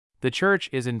The church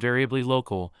is invariably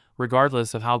local,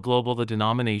 regardless of how global the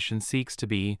denomination seeks to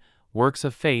be. Works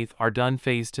of faith are done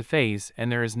face to face,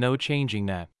 and there is no changing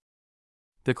that.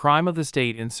 The crime of the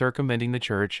state in circumventing the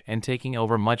church and taking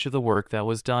over much of the work that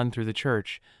was done through the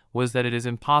church was that it is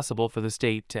impossible for the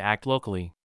state to act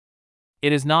locally.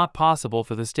 It is not possible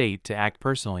for the state to act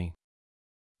personally.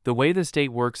 The way the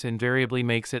state works invariably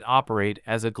makes it operate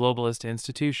as a globalist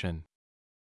institution.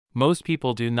 Most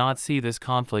people do not see this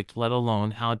conflict, let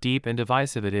alone how deep and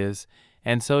divisive it is,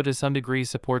 and so to some degree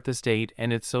support the state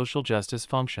and its social justice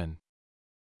function.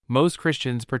 Most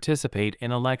Christians participate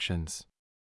in elections.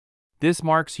 This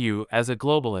marks you as a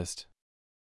globalist.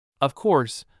 Of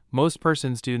course, most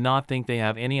persons do not think they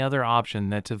have any other option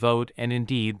than to vote, and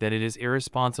indeed that it is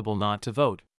irresponsible not to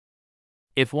vote.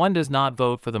 If one does not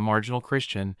vote for the marginal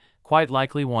Christian, quite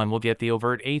likely one will get the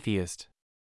overt atheist.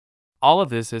 All of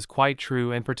this is quite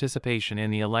true, and participation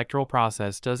in the electoral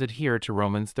process does adhere to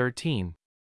Romans 13.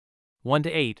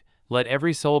 1-8, let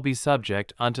every soul be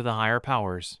subject unto the higher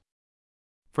powers.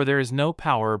 For there is no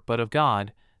power but of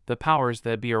God, the powers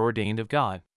that be are ordained of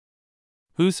God.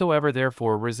 Whosoever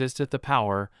therefore resisteth the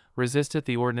power, resisteth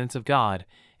the ordinance of God,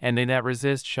 and they that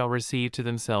resist shall receive to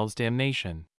themselves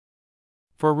damnation.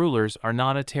 For rulers are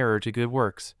not a terror to good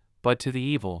works, but to the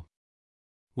evil.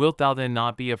 Wilt thou then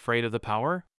not be afraid of the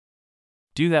power?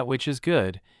 Do that which is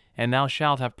good, and thou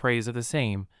shalt have praise of the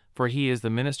same, for he is the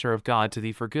minister of God to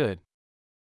thee for good.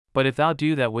 But if thou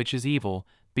do that which is evil,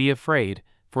 be afraid,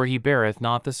 for he beareth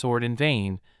not the sword in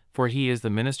vain, for he is the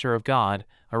minister of God,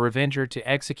 a revenger to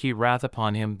execute wrath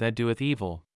upon him that doeth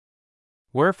evil.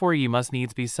 Wherefore ye must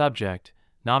needs be subject,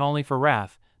 not only for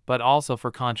wrath, but also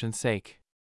for conscience sake.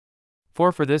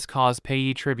 For this cause pay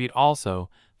ye tribute also,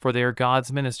 for they are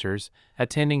God's ministers,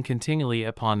 attending continually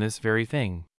upon this very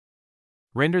thing.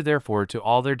 Render therefore to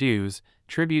all their dues,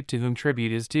 tribute to whom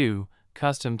tribute is due,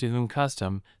 custom to whom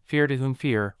custom, fear to whom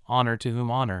fear, honor to whom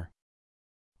honor.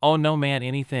 Owe no man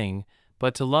anything,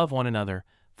 but to love one another,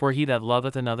 for he that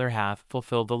loveth another hath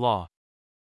fulfilled the law.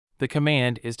 The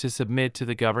command is to submit to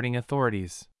the governing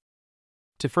authorities.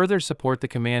 To further support the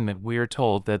commandment, we are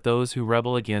told that those who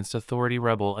rebel against authority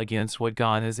rebel against what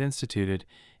God has instituted,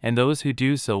 and those who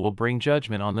do so will bring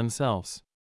judgment on themselves.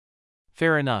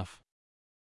 Fair enough.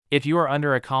 If you are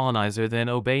under a colonizer, then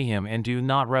obey him and do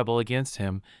not rebel against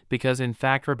him, because in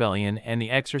fact rebellion and the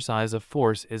exercise of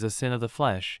force is a sin of the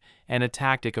flesh, and a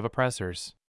tactic of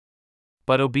oppressors.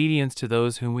 But obedience to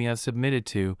those whom we have submitted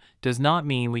to does not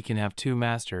mean we can have two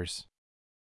masters.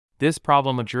 This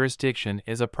problem of jurisdiction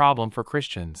is a problem for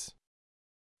Christians.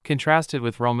 Contrasted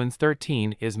with Romans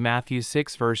 13 is Matthew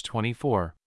 6 verse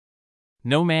 24.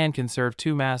 No man can serve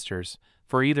two masters,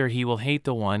 for either he will hate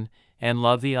the one and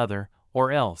love the other,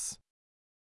 or else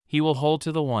he will hold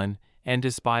to the one and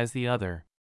despise the other.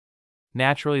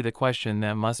 Naturally, the question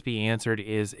that must be answered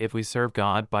is if we serve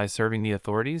God by serving the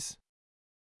authorities?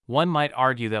 One might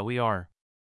argue that we are.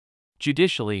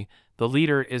 Judicially, the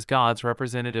leader is God's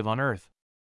representative on earth.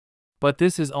 But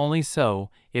this is only so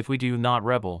if we do not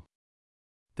rebel.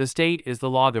 The state is the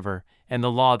lawgiver, and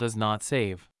the law does not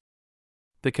save.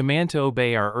 The command to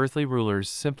obey our earthly rulers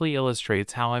simply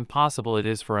illustrates how impossible it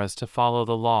is for us to follow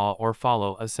the law or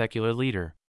follow a secular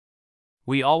leader.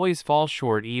 We always fall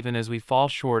short, even as we fall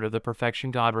short of the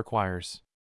perfection God requires.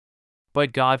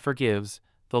 But God forgives,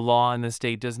 the law and the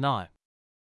state does not.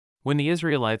 When the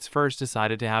Israelites first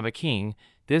decided to have a king,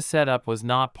 this setup was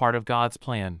not part of God's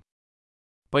plan.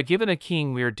 But given a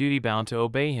king, we are duty-bound to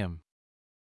obey him.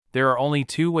 There are only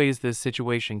two ways this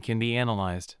situation can be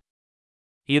analyzed.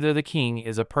 Either the king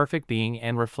is a perfect being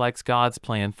and reflects God's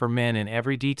plan for men in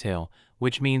every detail,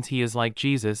 which means he is like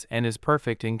Jesus and is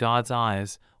perfect in God's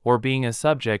eyes, or being a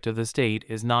subject of the state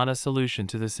is not a solution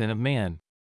to the sin of man.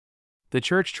 The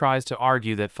church tries to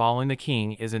argue that following the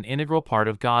king is an integral part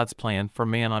of God's plan for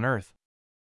man on earth.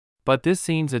 But this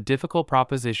seems a difficult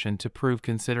proposition to prove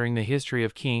considering the history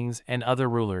of kings and other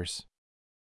rulers.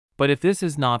 But if this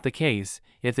is not the case,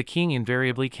 if the king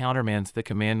invariably countermands the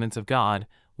commandments of God,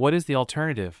 what is the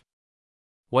alternative?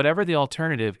 Whatever the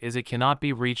alternative is, it cannot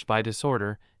be reached by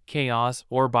disorder, chaos,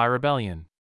 or by rebellion.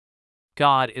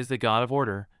 God is the God of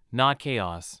order, not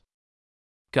chaos.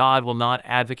 God will not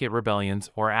advocate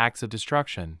rebellions or acts of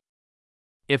destruction.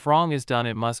 If wrong is done,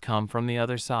 it must come from the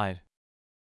other side.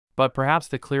 But perhaps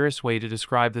the clearest way to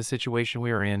describe the situation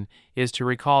we are in is to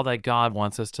recall that God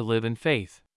wants us to live in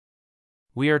faith.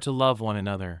 We are to love one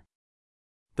another.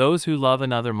 Those who love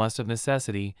another must of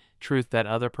necessity truth that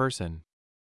other person.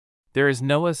 There is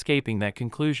no escaping that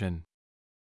conclusion.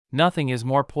 Nothing is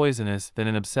more poisonous than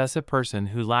an obsessive person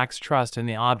who lacks trust in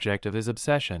the object of his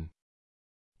obsession.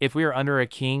 If we are under a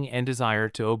king and desire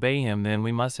to obey him, then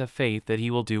we must have faith that he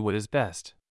will do what is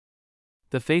best.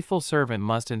 The faithful servant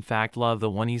must in fact love the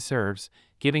one he serves,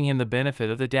 giving him the benefit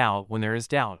of the doubt when there is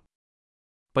doubt.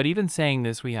 But even saying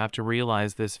this, we have to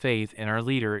realize this faith in our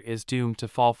leader is doomed to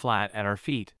fall flat at our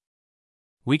feet.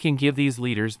 We can give these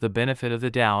leaders the benefit of the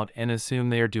doubt and assume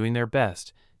they are doing their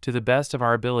best, to the best of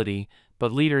our ability,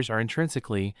 but leaders are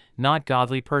intrinsically not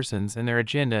godly persons and their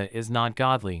agenda is not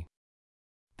godly.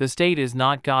 The state is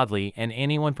not godly, and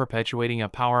anyone perpetuating a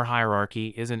power hierarchy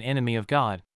is an enemy of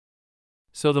God.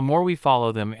 So the more we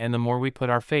follow them and the more we put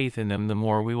our faith in them, the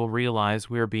more we will realize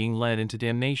we are being led into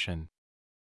damnation.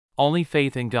 Only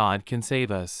faith in God can save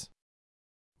us.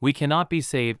 We cannot be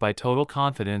saved by total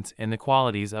confidence in the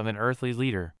qualities of an earthly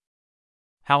leader.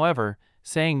 However,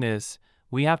 saying this,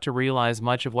 we have to realize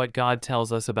much of what God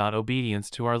tells us about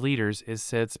obedience to our leaders is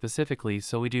said specifically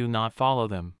so we do not follow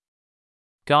them.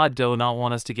 God does not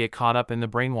want us to get caught up in the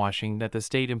brainwashing that the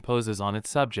state imposes on its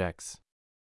subjects.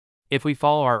 If we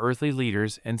follow our earthly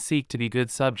leaders and seek to be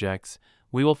good subjects,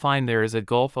 we will find there is a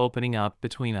gulf opening up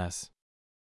between us.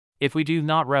 If we do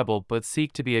not rebel but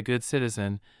seek to be a good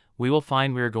citizen, we will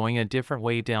find we are going a different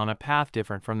way, down a path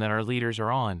different from that our leaders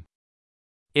are on.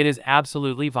 It is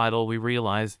absolutely vital we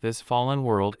realize this fallen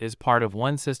world is part of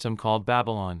one system called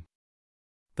Babylon.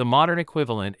 The modern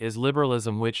equivalent is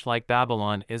liberalism, which, like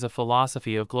Babylon, is a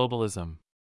philosophy of globalism.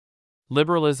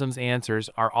 Liberalism's answers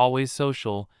are always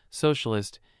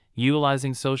socialist,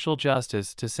 utilizing social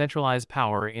justice to centralize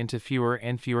power into fewer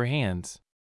and fewer hands.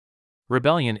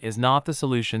 Rebellion is not the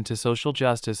solution to social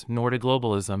justice nor to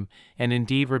globalism, and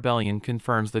indeed rebellion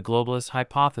confirms the globalist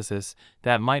hypothesis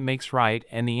that might makes right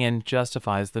and the end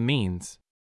justifies the means.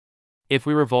 If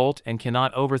we revolt and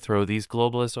cannot overthrow these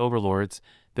globalist overlords,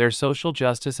 their social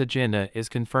justice agenda is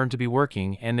confirmed to be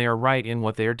working and they are right in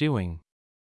what they are doing.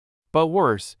 But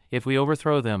worse, if we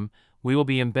overthrow them, we will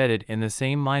be embedded in the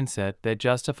same mindset that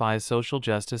justifies social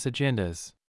justice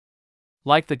agendas.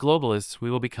 Like the globalists,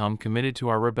 we will become committed to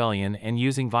our rebellion and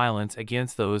using violence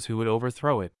against those who would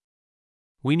overthrow it.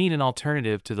 We need an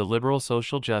alternative to the liberal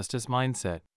social justice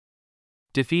mindset.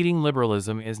 Defeating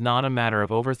liberalism is not a matter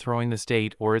of overthrowing the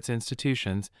state or its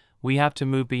institutions. We have to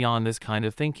move beyond this kind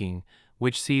of thinking,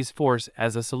 which sees force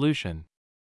as a solution.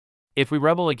 If we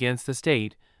rebel against the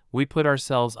state, we put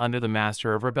ourselves under the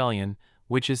master of rebellion,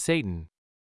 which is Satan.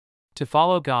 To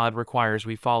follow God requires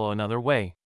we follow another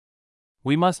way.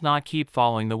 We must not keep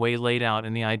following the way laid out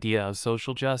in the idea of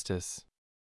social justice.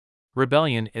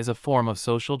 Rebellion is a form of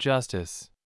social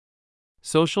justice.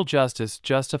 Social justice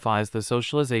justifies the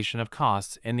socialization of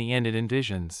costs in the end it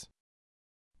envisions.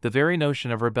 The very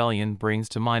notion of rebellion brings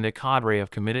to mind a cadre of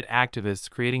committed activists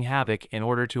creating havoc in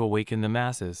order to awaken the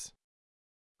masses.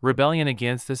 Rebellion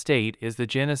against the state is the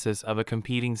genesis of a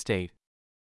competing state.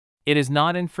 It is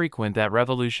not infrequent that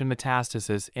revolution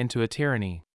metastasizes into a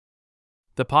tyranny.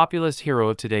 The populist hero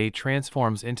of today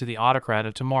transforms into the autocrat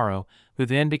of tomorrow, who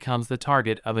then becomes the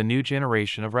target of a new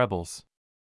generation of rebels.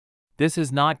 This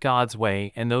is not God's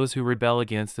way, and those who rebel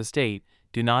against the state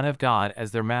do not have God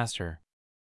as their master.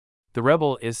 The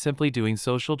rebel is simply doing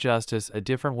social justice a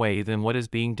different way than what is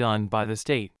being done by the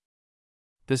state.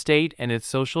 The state and its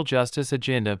social justice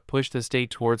agenda push the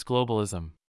state towards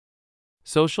globalism.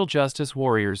 Social justice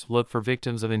warriors look for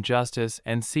victims of injustice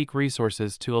and seek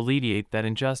resources to alleviate that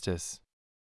injustice.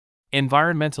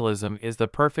 Environmentalism is the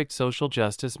perfect social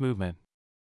justice movement.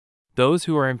 Those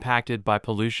who are impacted by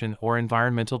pollution or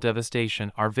environmental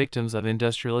devastation are victims of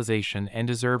industrialization and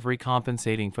deserve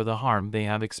recompensating for the harm they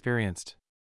have experienced.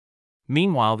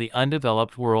 Meanwhile, the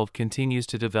undeveloped world continues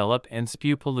to develop and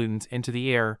spew pollutants into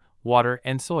the air, water,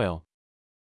 and soil.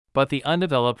 But the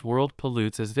undeveloped world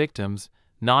pollutes as victims,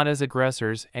 not as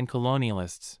aggressors and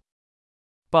colonialists.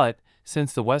 But,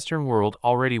 since the Western world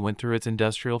already went through its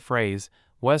industrial phase,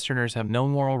 Westerners have no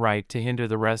moral right to hinder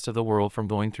the rest of the world from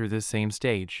going through this same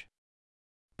stage.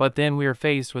 But then we are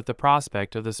faced with the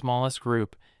prospect of the smallest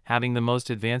group, having the most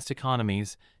advanced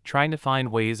economies, trying to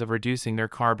find ways of reducing their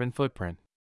carbon footprint.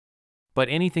 But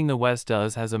anything the West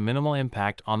does has a minimal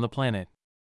impact on the planet.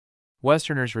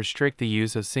 Westerners restrict the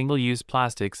use of single-use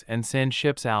plastics and send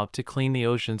ships out to clean the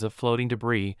oceans of floating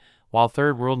debris, while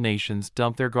third-world nations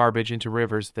dump their garbage into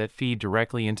rivers that feed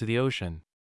directly into the ocean.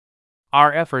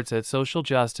 Our efforts at social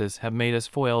justice have made us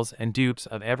foils and dupes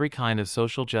of every kind of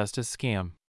social justice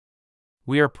scam.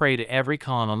 We are prey to every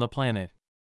con on the planet.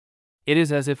 It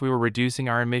is as if we were reducing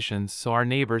our emissions so our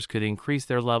neighbors could increase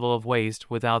their level of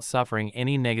waste without suffering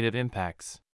any negative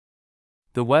impacts.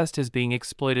 The West is being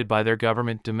exploited by their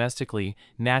government domestically,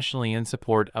 nationally in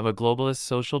support of a globalist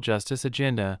social justice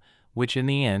agenda, which in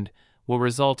the end will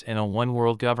result in a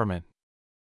one-world government.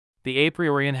 The a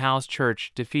priori house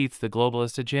church defeats the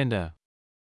globalist agenda.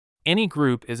 Any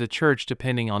group is a church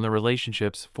depending on the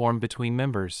relationships formed between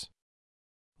members.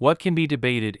 What can be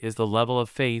debated is the level of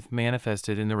faith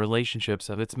manifested in the relationships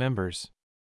of its members.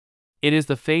 It is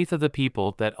the faith of the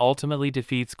people that ultimately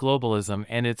defeats globalism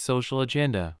and its social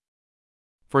agenda.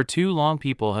 For too long,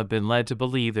 people have been led to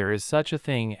believe there is such a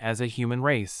thing as a human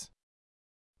race.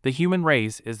 The human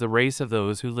race is the race of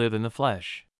those who live in the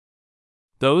flesh.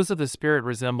 Those of the Spirit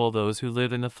resemble those who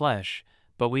live in the flesh,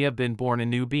 but we have been born a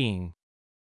new being.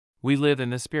 We live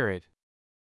in the Spirit.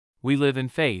 We live in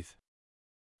faith.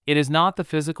 It is not the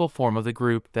physical form of the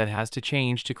group that has to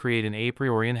change to create an a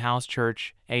priori house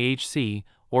church, AHC,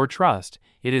 or trust,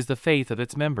 it is the faith of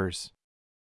its members.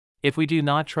 If we do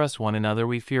not trust one another,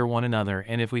 we fear one another,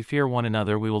 and if we fear one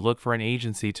another, we will look for an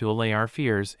agency to allay our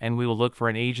fears, and we will look for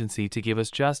an agency to give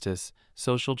us justice,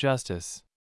 social justice.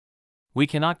 We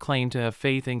cannot claim to have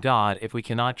faith in God if we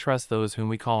cannot trust those whom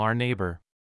we call our neighbor.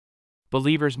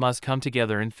 Believers must come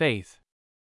together in faith.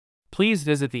 Please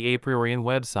visit the A Priorian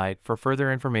website for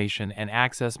further information and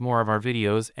access more of our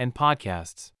videos and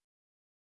podcasts.